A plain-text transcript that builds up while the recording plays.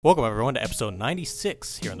Welcome, everyone, to episode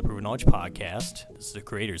 96 here on the Proven Knowledge Podcast. This is the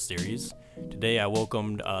Creators Series. Today, I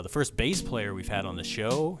welcomed the first bass player we've had on the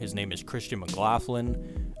show. His name is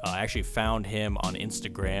McLaughlin. I actually found him on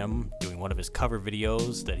Instagram doing one of his cover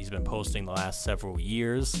videos that he's been posting the last several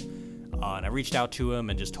years. And I reached out to him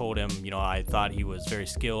and just told him, I thought he was very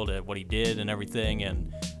skilled at what he did and everything.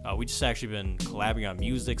 And we just actually been collaborating on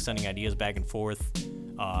music, sending ideas back and forth.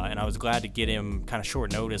 And I was glad to get him kind of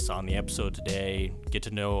short notice on the episode today, get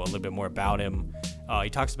to know a little bit more about him.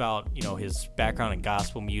 He talks about, his background in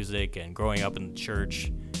gospel music and growing up in the church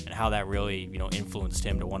and how that really, influenced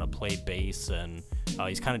him to want to play bass. And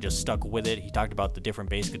he's kind of just stuck with it. He talked about the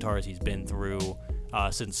different bass guitars he's been through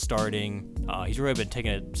since starting. He's really been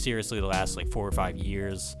taking it seriously the last 4 or 5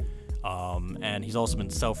 years. And he's also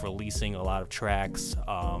been self-releasing a lot of tracks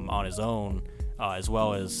on his own. As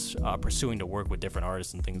well as pursuing to work with different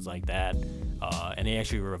artists and things like that. And he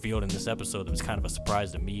actually revealed in this episode that was kind of a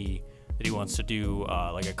surprise to me that he wants to do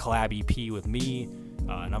a collab EP with me.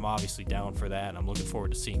 And I'm obviously down for that. And I'm looking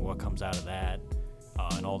forward to seeing what comes out of that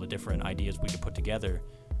and all the different ideas we could put together.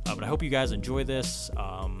 But I hope you guys enjoy this.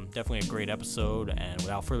 Definitely a great episode. And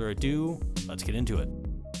without further ado, let's get into it.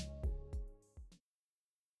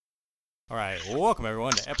 All right, welcome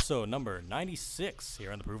everyone to episode number 96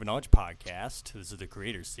 here on the Proven Knowledge Podcast. This is the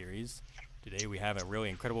Creators Series. Today we have a really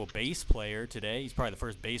incredible bass player today. He's probably the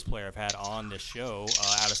first bass player I've had on this show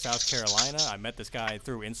out of South Carolina. I met this guy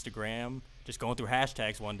through Instagram, just going through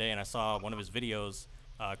hashtags one day, and I saw one of his videos.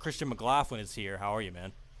 McLaughlin is here. How are you,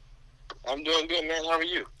 man? I'm doing good, man. How are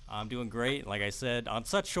you? I'm doing great. Like I said, on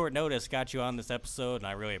such short notice, got you on this episode, and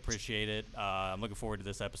I really appreciate it. I'm looking forward to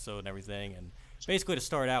this episode and everything. And basically, to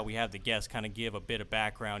start out, we have the guests kind of give a bit of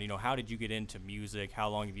background. How did you get into music? How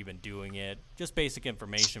long have you been doing it? Just basic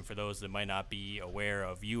information for those that might not be aware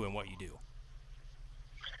of you and what you do.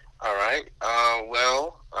 All right.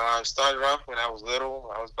 I started off when I was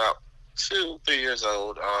little. I was about 2-3 years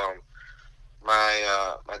old.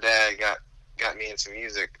 My dad got me into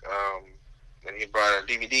music, and he brought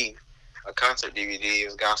a concert DVD. It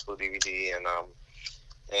was a gospel DVD, and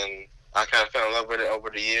I kind of fell in love with it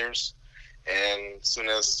over the years. And as soon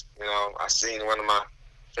as, I seen one of my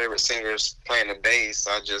favorite singers playing the bass,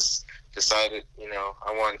 I just decided,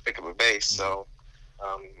 I wanted to pick up a bass. So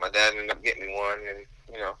my dad ended up getting me one,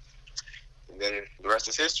 and then the rest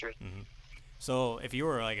is history. Mm-hmm. So if you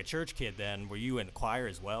were a church kid then, were you in choir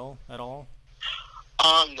as well at all?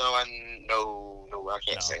 No, I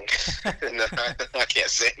can't sing. No, I can't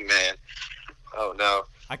sing, man. Oh, no.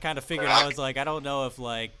 I kind of figured, I was I don't know if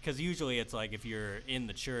because usually it's if you're in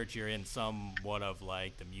the church, you're in somewhat of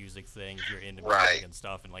the music thing, if you're into music right. and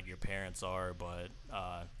stuff, and your parents are, but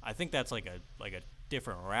I think that's a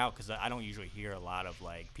different route, because I don't usually hear a lot of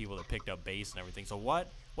people that picked up bass and everything. So what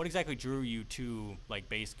exactly drew you to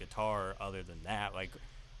bass guitar other than that?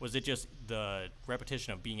 Was it just the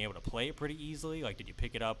repetition of being able to play it pretty easily? Did you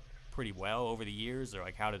pick it up pretty well over the years, or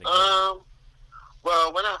how did it go?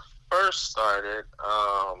 Well, when I first started,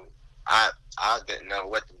 I didn't know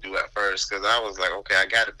what to do at first, because I was okay, I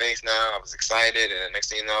got a bass now. I was excited, and the next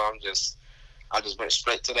thing you know, I just went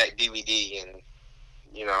straight to that DVD and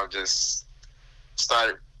just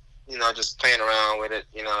started just playing around with it,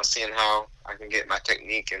 seeing how I can get my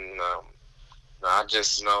technique, and I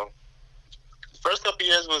just the first couple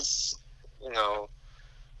years was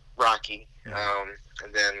rocky, and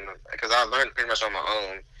then because I learned pretty much on my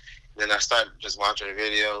own. Then I started just watching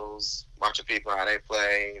videos, watching people how they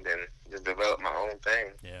play, and then just develop my own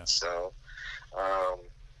thing. Yeah. So,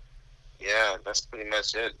 that's pretty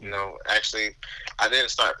much it. Actually, I didn't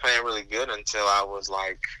start playing really good until I was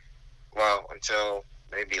until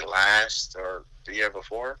maybe last or the year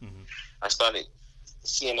before. Mm-hmm. I started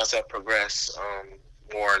seeing myself progress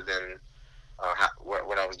more than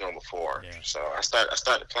what I was doing before. Yeah. So I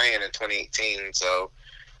started playing in 2018. So.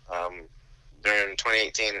 During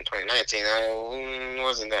 2018 and 2019, I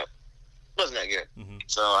wasn't that good. Mm-hmm.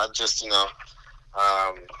 So I just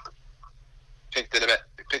picked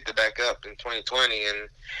it back up in 2020, and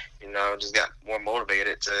just got more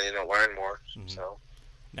motivated to learn more. Mm-hmm. So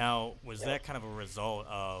now, was that kind of a result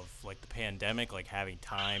of the pandemic, having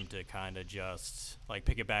time to kind of just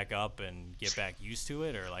pick it back up and get back used to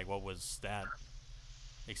it, or what was that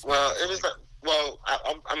experience? Well, it was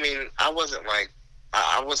I wasn't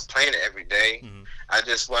I was playing it every day. Mm-hmm. I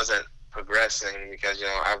just wasn't progressing because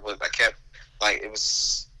I was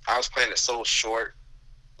playing it so short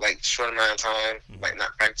amount of time, mm-hmm.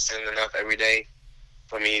 Not practicing enough every day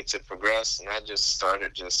for me to progress, and I just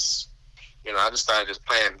started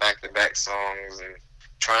playing back-to-back songs and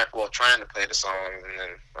trying to play the songs, and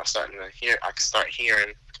then I could start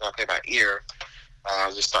hearing. I play by ear.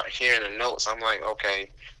 just start hearing the notes. I'm like, okay,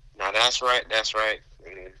 now that's right, that's right.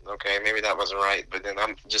 And, okay, maybe that wasn't right, but then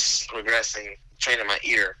I'm just progressing, training my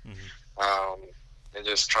ear, and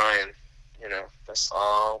just trying. That's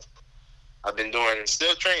all I've been doing, and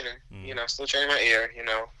still training. Still training my ear.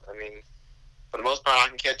 I mean, for the most part, I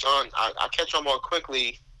can catch on. I catch on more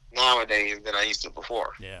quickly nowadays than I used to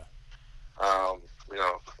before. Yeah.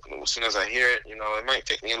 As soon as I hear it, it might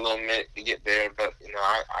take me a little minute to get there, but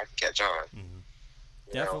I can catch on.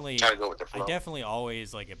 Definitely, try to go with the flow. I definitely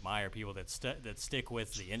always admire people that stick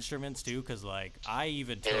with the instruments too, because I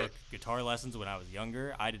even took guitar lessons when I was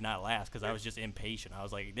younger. I did not last because I was just impatient. I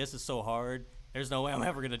was like, this is so hard. There's no way I'm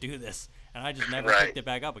ever gonna do this, and I just never picked it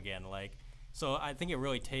back up again. So I think it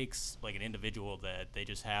really takes an individual that they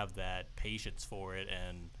just have that patience for it,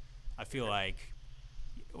 and I feel like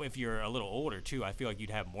if you're a little older too, I feel like you'd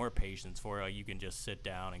have more patience for it. You can just sit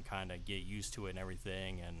down and kind of get used to it and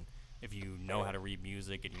everything, and if you know how to read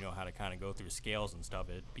music and you know how to kind of go through scales and stuff,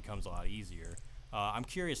 it becomes a lot easier. I'm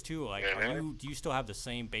curious too, do you still have the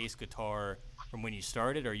same bass guitar from when you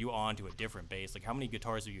started, or are you on to a different bass? How many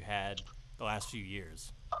guitars have you had the last few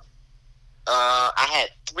years? I had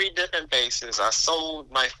 3 different basses. I sold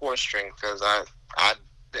my 4-string because I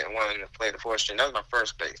didn't want to play the 4-string. That was my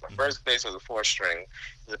first bass. My first bass was a 4-string,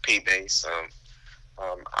 the P bass.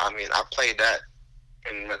 I played that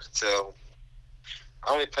pretty much until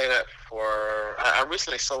I only played that for. I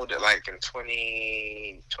recently sold it in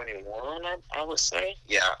 2021. I would say,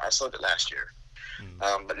 yeah, I sold it last year.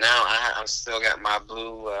 But now I still got my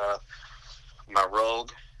blue, my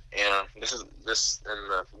Rogue, and this and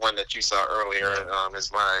the one that you saw earlier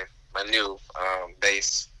is my new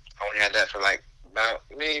bass. I only had that for about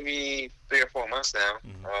maybe 3 or 4 months now.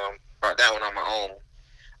 Brought that one on my own.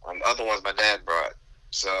 The other ones my dad brought,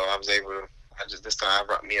 so I was able to. This time I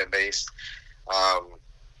brought me a bass.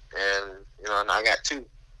 And I got 2,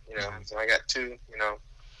 so I got 2,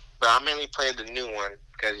 but I mainly played the new one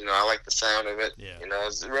because, I like the sound of it. Yeah.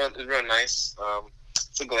 It's real nice.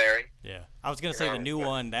 It's a Glary. Yeah. I was going to say the new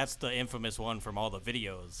one, that's the infamous one from all the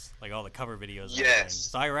videos, all the cover videos. And yes. Everything.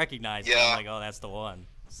 So I recognize it. I'm like, oh, that's the one.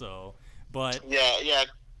 So, but. Yeah.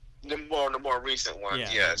 The more recent one,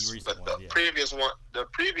 yes. But the previous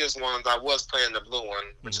ones, I was playing the blue one,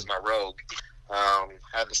 which is my Rogue.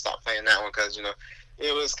 Had to stop playing that one because,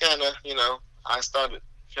 it was kind of, I started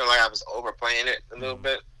feeling like I was overplaying it a little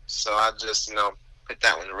bit. So I just, put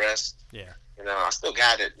that one to rest. Yeah. I still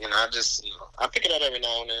got it. I just, I pick it up every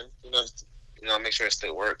now and then, make sure it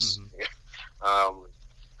still works.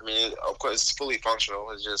 Of course, it's fully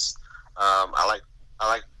functional. It's just, I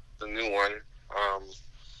like the new one.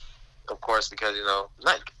 Of course, because,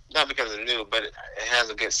 not because it's new, but it has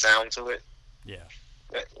a good sound to it. Yeah.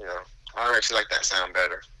 But, I actually like that sound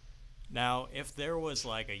better. Now, if there was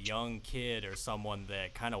a young kid or someone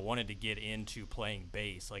that kind of wanted to get into playing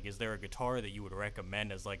bass, is there a guitar that you would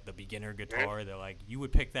recommend as the beginner guitar that you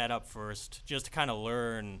would pick that up first just to kind of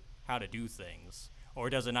learn how to do things, or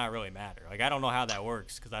does it not really matter? I don't know how that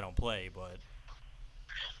works because I don't play, but.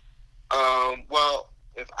 Well,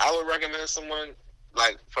 if I would recommend someone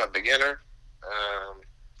for a beginner,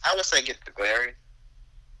 I would say get the Glary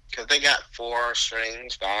because they got 4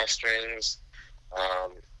 strings, 5 strings.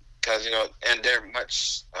 Because and they're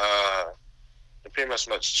pretty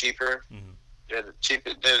much cheaper. They're the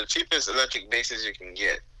cheapest electric basses you can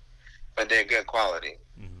get, but they're good quality.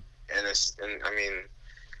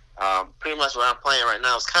 Pretty much what I'm playing right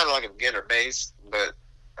now is kind of like a beginner bass, but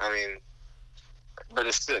but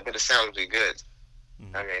it sounds really good.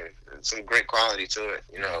 It's some great quality to it.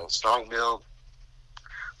 Strong build.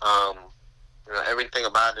 Everything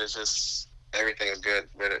about it is just everything is good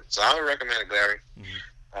with it. So I would recommend a Glary.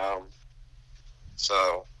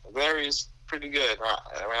 So Glary is pretty good. When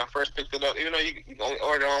I first picked it up, even though you can only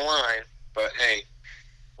order online, but hey,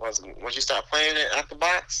 once you start playing it out the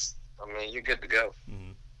box, you're good to go.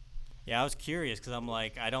 Yeah, I was curious because I'm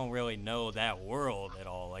I don't really know that world at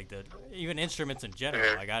all. Even instruments in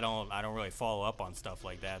general. I don't really follow up on stuff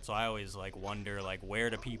like that. So I always wonder where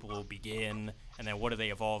do people begin, and then what do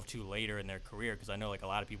they evolve to later in their career? Because I know a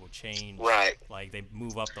lot of people change. Right. They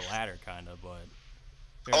move up the ladder kind of, but.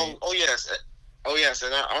 Oh yes,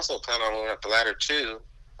 and I also plan on moving up the ladder too,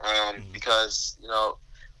 because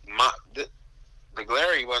the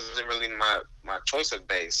Glary wasn't really my choice of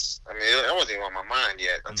bass. It wasn't even on my mind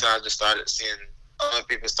yet until I just started seeing other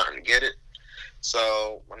people starting to get it.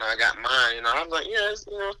 So when I got mine, I was like, yeah, it's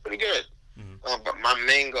pretty good. But my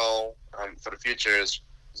main goal for the future is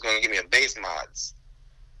going to give me a bass mods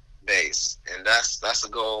bass, and that's a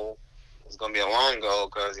goal. It's going to be a long goal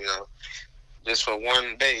because just for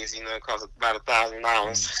one bass, it costs about $1,000.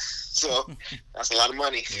 So that's a lot of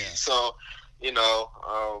money. Yeah. So,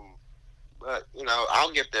 but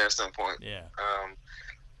I'll get there at some point. Yeah.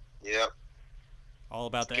 Yep. All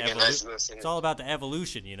about the Nice evolution. It's all about the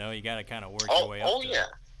evolution, you got to kind of work your way up. Oh yeah.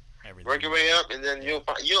 Everything. Work your way up, and then you'll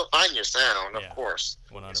find your sound, of course.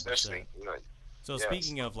 100%. Especially, So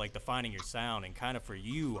speaking of like defining your sound, and kind of for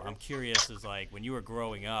you, I'm curious, is like when you were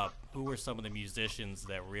growing up, who were some of the musicians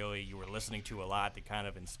that really you were listening to a lot that kind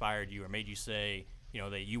of inspired you or made you say,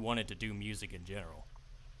 that you wanted to do music in general?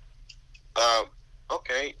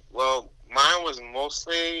 Okay. Well, mine was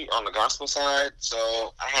mostly on the gospel side,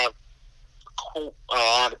 so I have a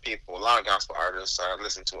lot of gospel artists I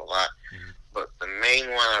listen to a lot. Mm-hmm. But the main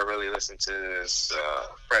one I really listen to is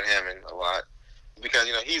Fred Hammond a lot, because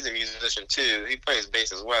he's a musician too. He plays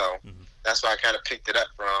bass as well. Mm-hmm. That's why I kind of picked it up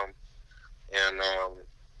from. And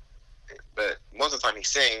but most of the time he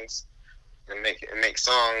sings and make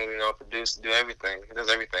songs, produce, do everything. He does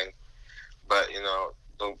everything. But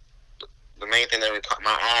the main thing that really caught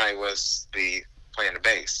my eye was playing the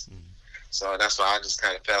bass. Mm-hmm. So that's why I just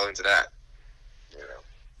kind of fell into that.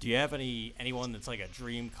 Do you have anyone that's like a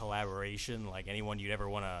dream collaboration, like anyone you'd ever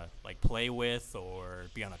want to like play with or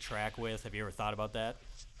be on a track with? Have you ever thought about that?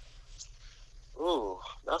 Ooh,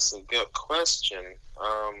 that's a good question.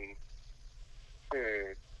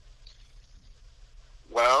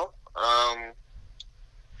 Well, I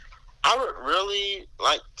would really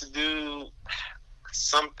like to do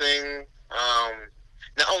something,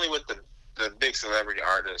 not only with the big celebrity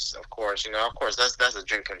artists, of course. Of course, that's a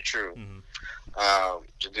dream come true. Mm-hmm.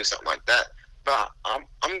 To do something like that, but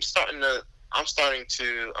I'm starting to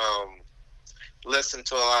listen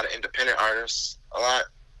to a lot of independent artists a lot.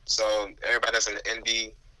 So everybody that's in the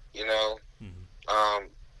indie,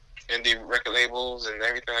 indie record labels and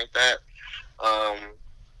everything like that.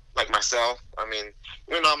 Like myself, I mean,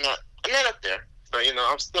 I'm not up there, but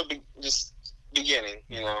I'm still just beginning.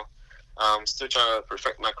 I'm still trying to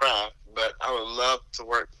perfect my craft, but I would love to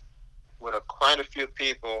work with quite a few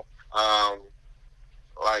people.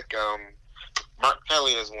 Like Mark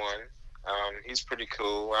Kelly is one. He's pretty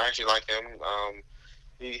cool. I actually like him.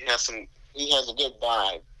 He has a good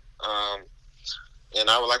vibe. And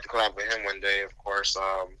I would like to collab with him one day, of course.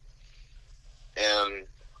 And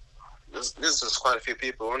this is quite a few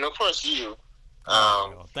people, and of course you.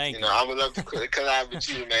 Thank you. I would love to collab with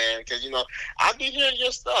you, man, because I be hearing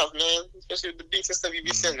your stuff, man, especially with the beats and stuff you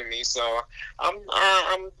be sending me. So I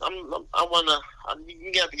wanna.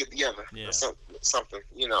 We got to get together. Yeah. Something,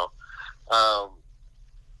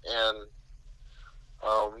 and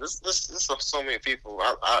this is so many people.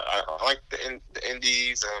 I like the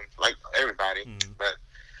indies and like everybody, but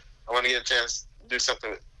I want to get a chance to do something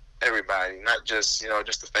with everybody, not just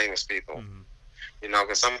just the famous people.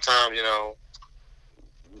 Because sometimes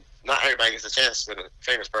not everybody gets a chance with a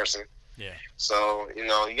famous person. Yeah. So, you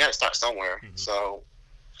got to start somewhere. Mm-hmm. So,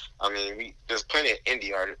 I mean, there's plenty of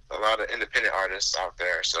indie artists, a lot of independent artists out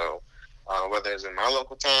there. So, whether it's in my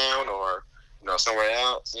local town or, somewhere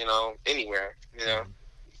else, anywhere, Mm-hmm.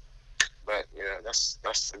 But, that's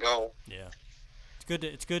the goal. Yeah.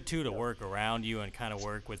 It's good, too, to work around you and kind of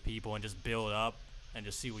work with people and just build up and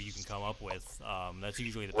just see what you can come up with. That's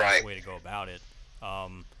usually the best way to go about it.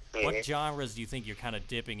 What genres do you think you're kind of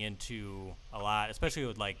dipping into a lot, especially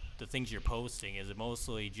with like the things you're posting? Is it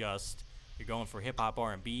mostly just you're going for hip hop,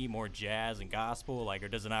 R&B, more jazz and gospel, or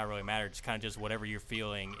does it not really matter? It's kind of just whatever you're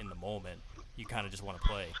feeling in the moment, you kind of just want to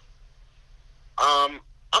play. I'm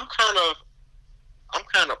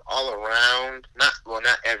kind of all around. Not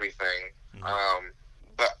everything. Mm-hmm.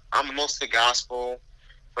 But I'm mostly gospel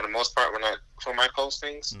for the most part for my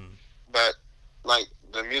postings. Mm-hmm. But like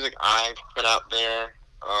the music I put out there.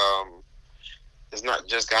 It's not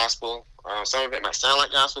just gospel. Some of it might sound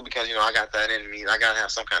like gospel because I got that in me. I gotta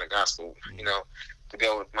have some kind of gospel, to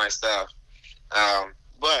go with my stuff.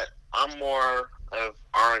 But I'm more of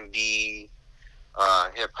R&B,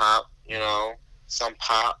 hip hop, some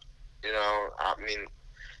pop, I mean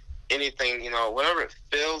anything, whatever it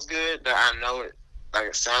feels good that I know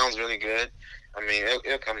it sounds really good. I mean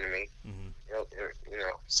it'll come to me. Mm-hmm.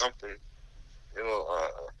 Something. It will.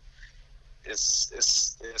 It's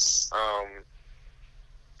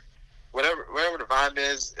whatever the vibe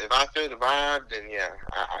is. If I feel the vibe, then yeah,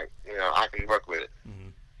 I can work with it. Mm-hmm.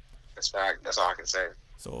 That's all I can say.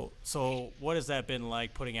 So what has that been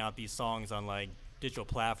like, putting out these songs on like digital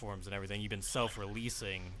platforms and everything? You've been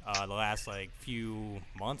self-releasing the last like few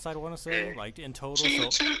months, I want to say, like in total.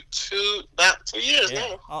 About 2 years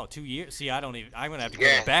now. Oh, 2 years. See, I'm gonna have to go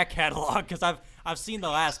to the back catalog because I've seen the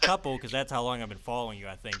last couple because that's how long I've been following you,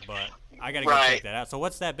 I think. But I gotta go check that out. So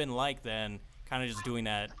what's that been like then? Kind of just doing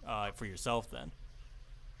that for yourself then.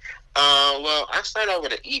 Well, I started out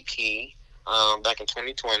with an EP back in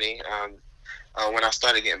 2020. When I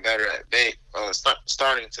started getting better at bass,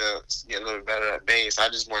 starting to get a little better at bass, I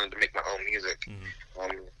just wanted to make my own music.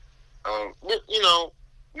 Mm-hmm. You know,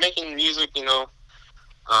 making music,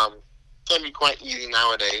 um, can be quite easy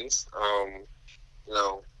nowadays. You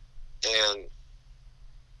know, and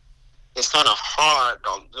it's kind of hard.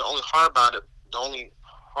 The only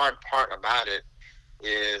hard part about it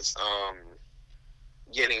is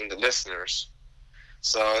getting the listeners.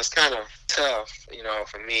 So it's kind of tough,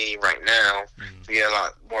 for me right now Mm-hmm. to get a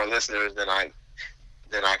lot more listeners than I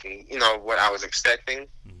can, what I was expecting.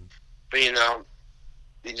 Mm-hmm. But you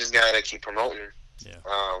just gotta keep promoting. Yeah.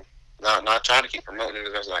 Not try to keep promoting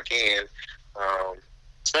as much as I can. Um,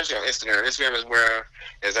 Especially on Instagram. Instagram is where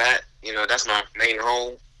is at. That's my main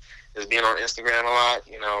home. Is being on Instagram a lot.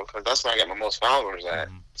 Because that's where I get my most followers at.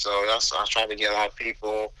 Mm-hmm. So I try to get a lot of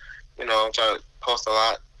people. Try to post a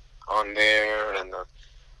lot on there and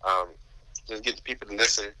just get the people to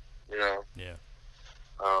listen. Yeah.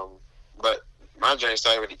 But my journey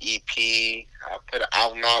started with the EP. I put an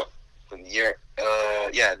album out the year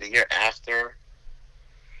after.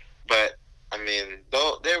 But I mean,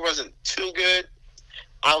 though there wasn't too good,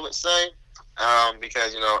 I would say,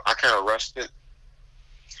 because I kind of rushed it.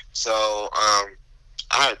 So I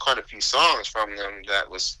had quite a few songs from them that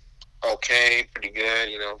was okay, pretty good,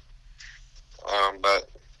 but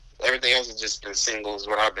everything else has just been singles.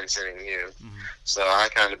 What I've been sending you, Mm-hmm. so I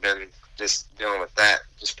kind of been just dealing with that.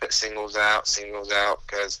 Just put singles out,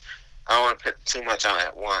 because I don't want to put too much out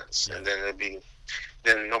at once, Yeah. and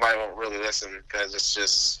then nobody won't really listen because it's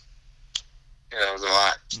just it's a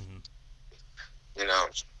lot. Mm-hmm. Yeah.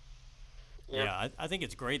 Yeah, I think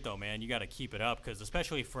it's great though, man. You got to keep it up because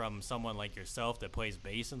especially from someone like yourself that plays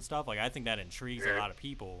bass and stuff, like I think that intrigues a lot of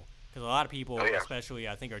people because a lot of people, especially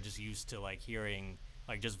I think, are just used to like hearing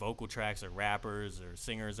like just vocal tracks or rappers or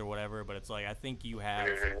singers or whatever. But it's like I think you have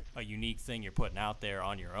a unique thing you're putting out there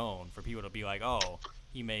on your own for people to be like, oh,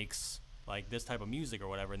 he makes like this type of music or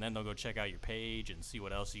whatever, and then they'll go check out your page and see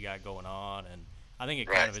what else you got going on. And I think it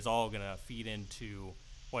kind of is all gonna feed into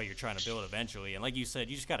what you're trying to build eventually. And like you said,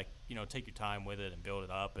 you just got to, take your time with it and build it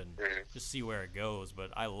up and just see where it goes.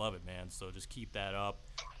 But I love it, man. So just keep that up.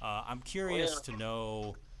 I'm curious to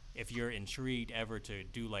know if you're intrigued ever to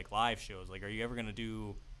do like live shows. Like, are you ever going to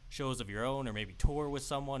do shows of your own or maybe tour with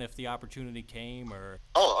someone if the opportunity came or?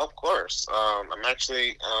 Oh, of course. I'm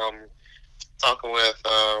actually talking with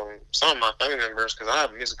some of my family members because I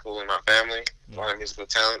have musical in my family. A lot of musical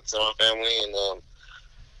talents in my family. And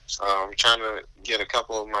I'm trying to get a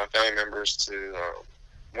couple of my family members to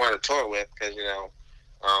want to tour with because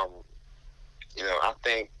I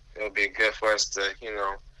think it would be good for us to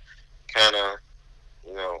kind of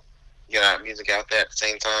get our music out there at the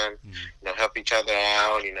same time, help each other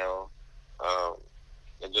out, and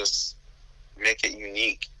just make it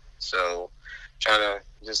unique. So trying to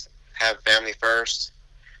just have family first.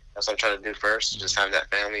 That's what I'm trying to do first. Just have that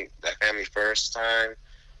family first time.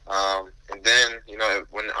 And then,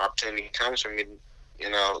 when the opportunity comes for me,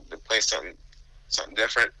 to play something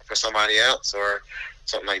different for somebody else or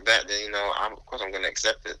something like that, then, of course I'm going to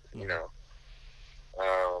accept it,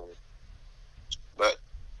 But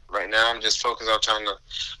right now I'm just focused on trying to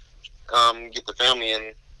get the family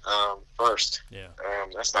in first. Yeah.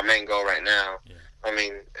 That's my main goal right now. Yeah. I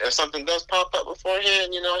mean, if something does pop up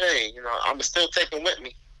beforehand, hey, I'm still taking with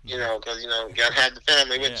me, because, you got to have the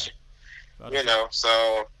family with you.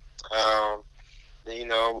 So,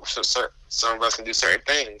 so some of us can do certain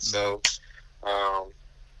things. So,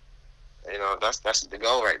 that's the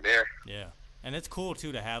goal right there. Yeah. And it's cool,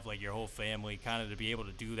 too, to have, like, your whole family kind of to be able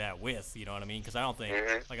to do that with, you know what I mean? Because I don't think,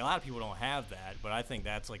 like, a lot of people don't have that, but I think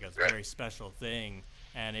that's, like, a very special thing.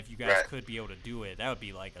 And if you guys could be able to do it, that would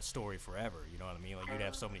be, like, a story forever, you know what I mean? Like, you'd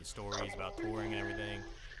have so many stories about touring and everything.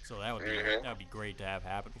 So that would be great to have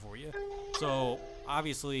happen for you. So,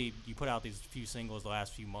 obviously, you put out these few singles the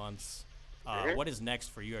last few months. What is next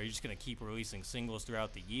for you? Are you just going to keep releasing singles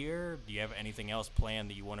throughout the year? Do you have anything else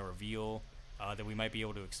planned that you want to reveal that we might be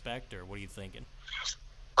able to expect, or what are you thinking?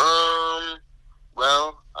 Well,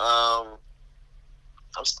 I'm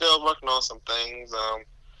still working on some things. I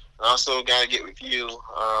also got to get with you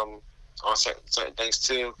on certain things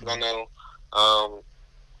too, because I know I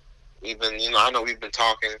know we've been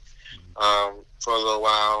talking for a little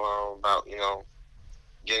while about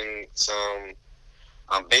getting some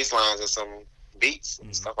bass lines and some beats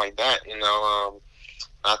and stuff like that.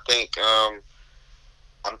 I think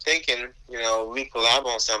I'm thinking we collab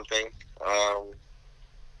on something.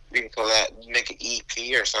 We can make an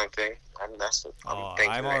EP or something. I mean, that's what I'm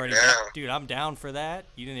thinking I'm right already now. Dude, I'm down for that.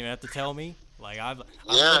 You didn't even have to tell me. Like I'm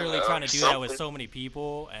Yeah, literally trying to do that with something. so many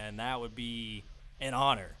people, and that would be an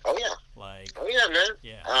honor. Oh yeah. Like, Oh yeah, man.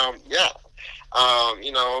 yeah. Yeah.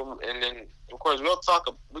 And then of course we're gonna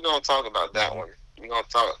talk about that one. We're gonna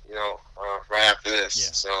talk, right after this.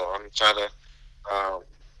 Yeah. So I'm trying to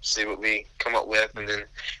see what we come up with, and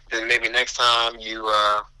then maybe next time we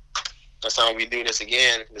do this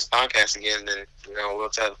again, this podcast again, then we'll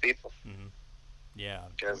tell the people. Yeah.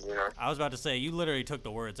 Because I was about to say, you literally took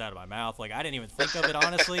the words out of my mouth. Like, I didn't even think of it,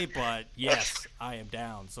 honestly, but yes, I am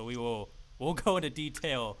down. So we'll go into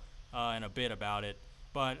detail in a bit about it.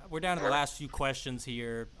 But we're down to the last few questions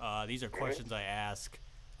here. These are questions I ask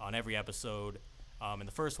on every episode. And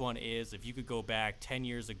the first one is, if you could go back 10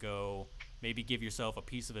 years ago, maybe give yourself a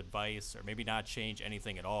piece of advice, or maybe not change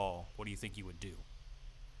anything at all, what do you think you would do?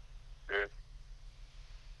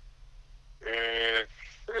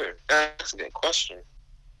 That's a good question.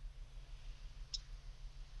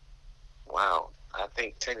 Wow. I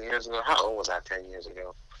think 10 years ago, how old was I 10 years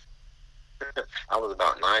ago? I was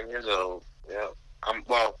about 9 years old. Yeah. I'm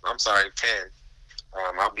sorry, 10.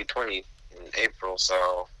 I'll be 20 in April,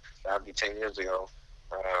 so that'll be 10 years ago.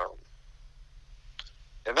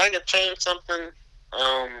 If I could change something,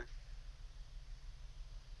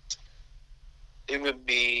 it would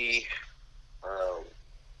be,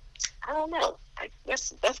 I don't know.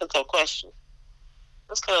 That's a tough question.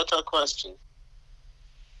 That's kind of a tough question.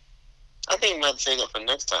 I think I might save that for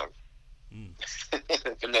next time.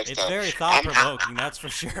 For next it's time. Very thought-provoking, that's for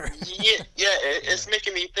sure. It's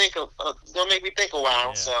making me think it's gonna make me think a while.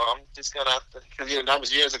 Yeah. So I'm just gonna have to, because that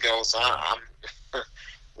was years ago. So I'm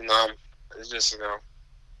it's just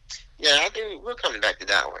I think we're coming back to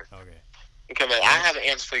that one. Okay. I have an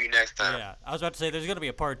answer for you next time. Yeah, I was about to say there's gonna be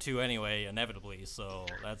a part 2 anyway, inevitably. So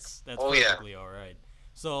that's perfectly all right.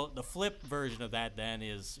 So the flip version of that then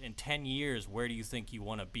is, in 10 years, where do you think you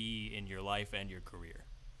want to be in your life and your career?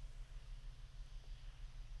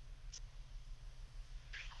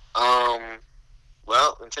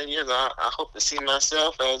 Well, in 10 years, I hope to see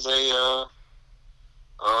myself as a,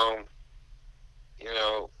 I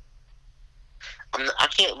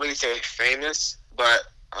can't really say famous, but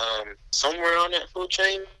somewhere on that food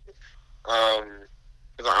chain.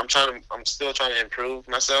 Because I'm still trying to improve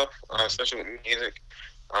myself, especially with music.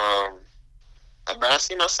 But I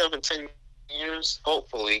see myself in 10 years,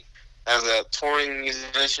 hopefully, as a touring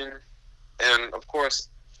musician, and of course,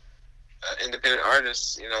 independent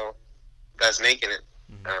artist, that's making it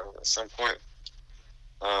at some point.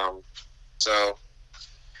 So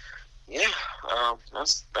yeah,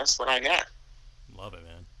 that's what I got. Love it,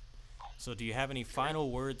 man. So do you have any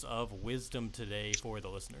final words of wisdom today for the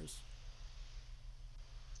listeners?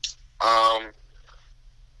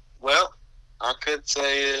 Well, I could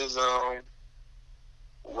say is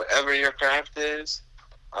whatever your craft is,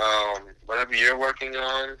 whatever you're working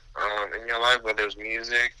on in your life, whether it's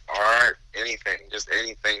music, art, anything, just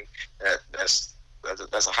anything that's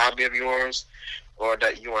a hobby of yours or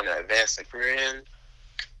that you want to advance a career in,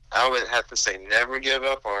 I would have to say never give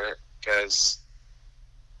up on it, because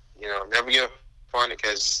never give up on it,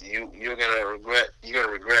 because you're gonna regret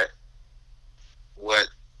what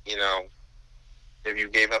if you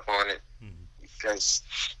gave up on it, because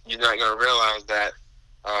you're not gonna realize that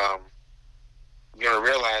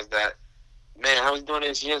man, I was doing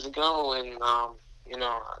this years ago, and now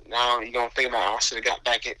you're gonna think about, I should have got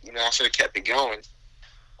back it, I should have kept it going,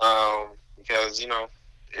 because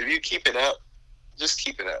if you keep it up, just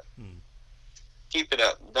keep it up. Keep it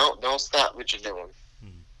up. Don't stop what you're doing.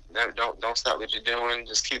 Don't stop what you're doing.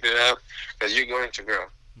 Just keep it up, because you're going to grow.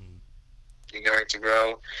 You're going to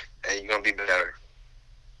grow, and you're going to be better.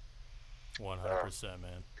 100%,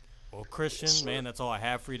 man. Well, Christian, man, that's all I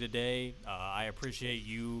have for you today. I appreciate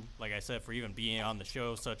you, like I said, for even being on the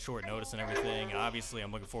show, such short notice and everything. Obviously,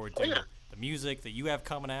 I'm looking forward to the music that you have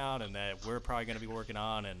coming out and that we're probably going to be working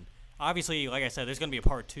on. And obviously, like I said, there's going to be a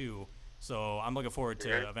part 2, so I'm looking forward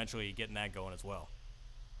to eventually getting that going as well.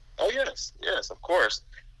 Oh, yes, of course.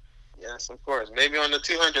 Yes, of course. Maybe on the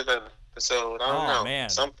 200th episode. I don't know. Man.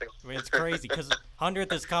 Something. I mean, it's crazy because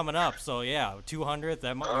 100th is coming up. So, yeah, 200th,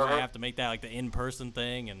 we might have to make that like the in-person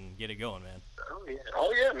thing and get it going, man.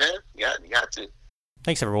 Oh, yeah, man. You got to.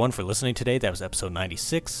 Thanks, everyone, for listening today. That was episode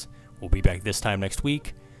 96. We'll be back this time next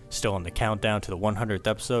week. Still on the countdown to the 100th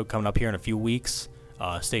episode coming up here in a few weeks.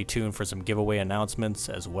 Stay tuned for some giveaway announcements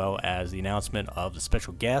as well as the announcement of the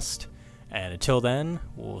special guest. And until then,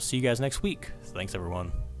 we'll see you guys next week. So thanks,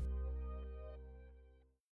 everyone.